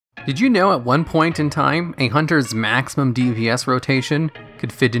Did you know at one point in time, a hunter's maximum DPS rotation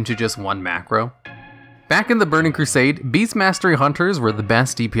could fit into just one macro? Back in the Burning Crusade, Beast Mastery hunters were the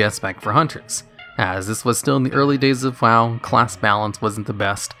best DPS spec for hunters. As this was still in the early days of WoW, class balance wasn't the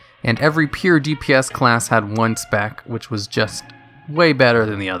best, and every pure DPS class had one spec which was just way better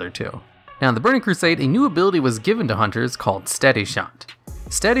than the other two. Now in the Burning Crusade, a new ability was given to hunters called Steady Shot.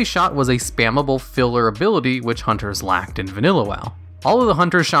 Steady Shot was a spammable filler ability which hunters lacked in vanilla WoW. All of the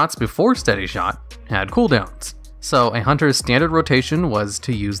hunter shots before Steady Shot had cooldowns, so a hunter's standard rotation was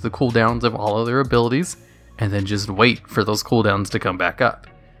to use the cooldowns of all of their abilities and then just wait for those cooldowns to come back up,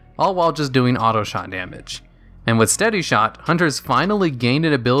 all while just doing auto shot damage. And with Steady Shot, hunters finally gained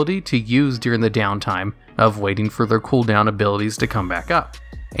an ability to use during the downtime of waiting for their cooldown abilities to come back up.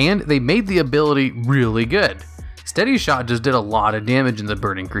 And they made the ability really good. Steady Shot just did a lot of damage in the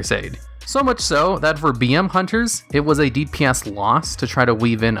Burning Crusade. So much so that for BM hunters, it was a DPS loss to try to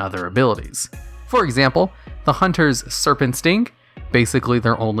weave in other abilities. For example, the hunter's Serpent Sting, basically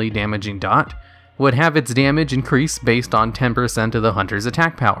their only damaging dot, would have its damage increase based on 10% of the hunter's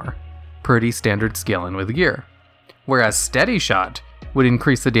attack power. Pretty standard scaling with gear. Whereas Steady Shot would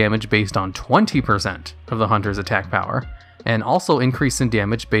increase the damage based on 20% of the hunter's attack power, and also increase in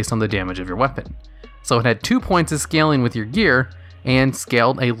damage based on the damage of your weapon. So it had 2 points of scaling with your gear, and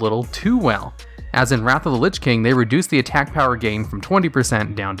scaled a little too well, as in Wrath of the Lich King they reduced the attack power gain from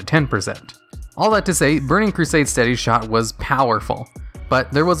 20% down to 10%. All that to say, Burning Crusade Steady Shot was powerful,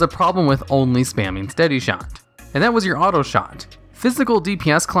 but there was a problem with only spamming Steady Shot, and that was your auto shot. Physical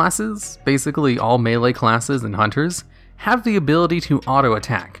DPS classes, basically all melee classes and hunters, have the ability to auto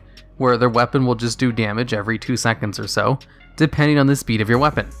attack, where their weapon will just do damage every 2 seconds or so, depending on the speed of your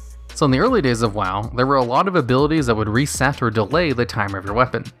weapon. So in the early days of WoW, there were a lot of abilities that would reset or delay the timer of your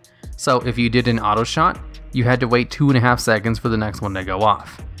weapon. So if you did an auto shot, you had to wait 2.5 seconds for the next one to go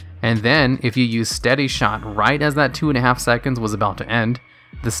off. And then if you used Steady Shot right as that 2.5 seconds was about to end,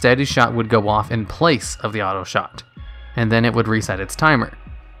 the Steady Shot would go off in place of the auto shot. And then it would reset its timer,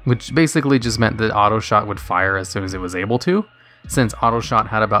 which basically just meant that auto shot would fire as soon as it was able to, since auto shot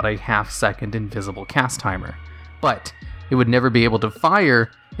had about a half-second invisible cast timer. But it would never be able to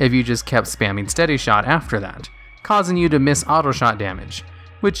fire if you just kept spamming Steady Shot after that, causing you to miss auto shot damage,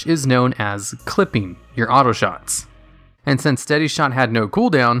 which is known as clipping your auto shots. And since Steady Shot had no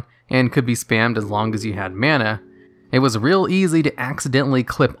cooldown and could be spammed as long as you had mana, it was real easy to accidentally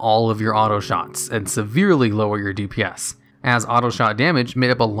clip all of your auto shots and severely lower your DPS, as auto shot damage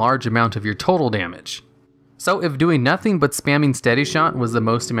made up a large amount of your total damage. So if doing nothing but spamming Steady Shot was the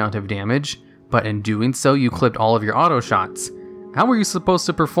most amount of damage, but in doing so you clipped all of your auto shots, how were you supposed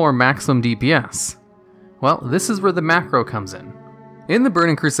to perform maximum DPS? Well, this is where the macro comes in. In the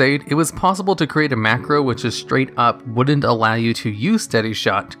Burning Crusade, it was possible to create a macro which just straight up wouldn't allow you to use Steady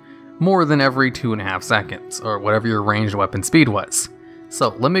Shot more than every 2.5 seconds, or whatever your ranged weapon speed was.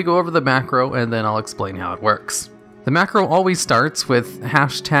 So let me go over the macro and then I'll explain how it works. The macro always starts with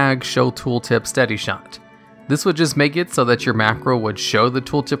hashtag show tooltip Steady Shot. This would just make it so that your macro would show the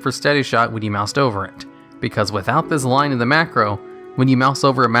tooltip for Steady Shot when you moused over it, because without this line in the macro, when you mouse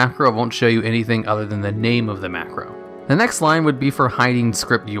over a macro it won't show you anything other than the name of the macro. The next line would be for hiding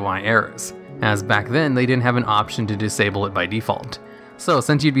script UI errors, as back then they didn't have an option to disable it by default. So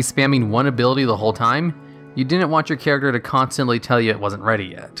since you'd be spamming one ability the whole time, you didn't want your character to constantly tell you it wasn't ready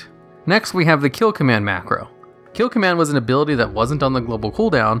yet. Next we have the kill command macro. Kill command was an ability that wasn't on the global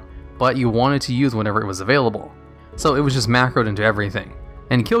cooldown, but you wanted to use whenever it was available. So it was just macroed into everything.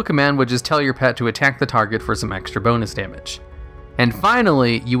 And kill command would just tell your pet to attack the target for some extra bonus damage. And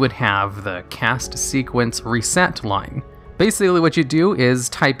finally, you would have the cast sequence reset line. Basically what you do is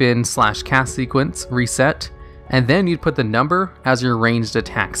type in /castsequence reset, and then you'd put the number as your ranged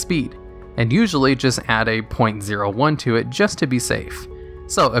attack speed, and usually just add a 0.01 to it just to be safe.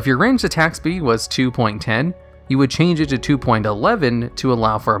 So if your ranged attack speed was 2.10, you would change it to 2.11 to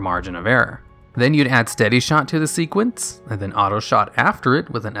allow for a margin of error. Then you'd add Steady Shot to the sequence, and then auto shot after it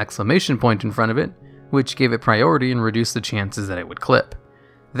with an exclamation point in front of it, which gave it priority and reduced the chances that it would clip.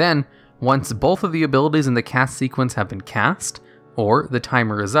 Then, once both of the abilities in the cast sequence have been cast, or the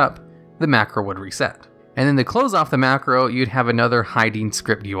timer is up, the macro would reset. And then to close off the macro, you'd have another hiding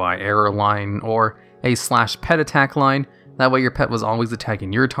script UI error line, or a /petattack line. That way your pet was always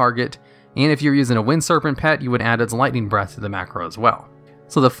attacking your target, and if you're using a Wind Serpent pet, you would add its lightning breath to the macro as well.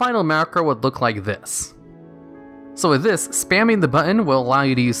 So the final macro would look like this. So with this, spamming the button will allow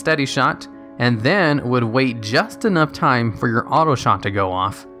you to use Steady Shot, and then would wait just enough time for your auto shot to go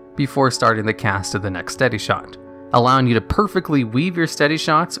off before starting the cast of the next Steady Shot, allowing you to perfectly weave your Steady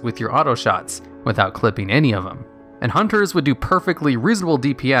Shots with your auto shots without clipping any of them. And hunters would do perfectly reasonable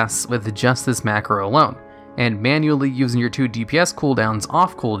DPS with just this macro alone, and manually using your 2 DPS cooldowns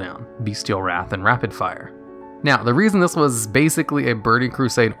off cooldown, Bestial Wrath and Rapid Fire. Now, the reason this was basically a Burning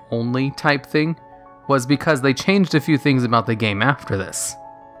Crusade only type thing was because they changed a few things about the game after this.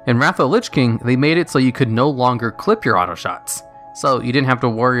 In Wrath of the Lich King, they made it so you could no longer clip your auto shots, so you didn't have to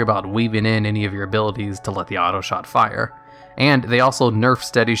worry about weaving in any of your abilities to let the auto shot fire. And they also nerfed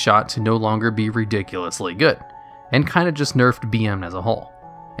Steady Shot to no longer be ridiculously good, and kinda just nerfed BM as a whole.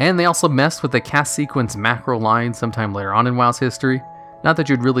 And they also messed with the castsequence macro line sometime later on in WoW's history. Not that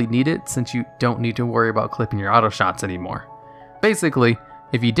you'd really need it, since you don't need to worry about clipping your auto shots anymore. Basically,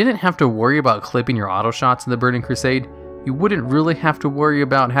 if you didn't have to worry about clipping your auto shots in the Burning Crusade, you wouldn't really have to worry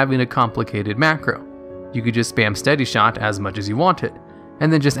about having a complicated macro. You could just spam Steady Shot as much as you wanted,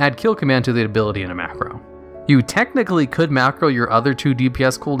 and then just add Kill Command to the ability in a macro. You technically could macro your other 2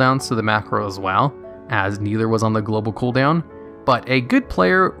 DPS cooldowns to the macro as well, as neither was on the global cooldown, but a good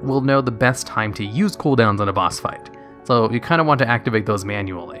player will know the best time to use cooldowns in a boss fight, so you kinda want to activate those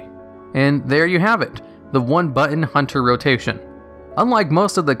manually. And there you have it, the 1-button hunter rotation. Unlike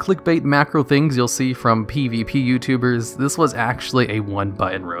most of the clickbait macro things you'll see from PvP YouTubers, this was actually a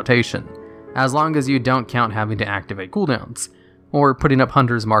 1-button rotation, as long as you don't count having to activate cooldowns, or putting up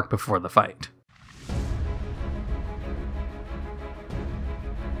Hunter's Mark before the fight.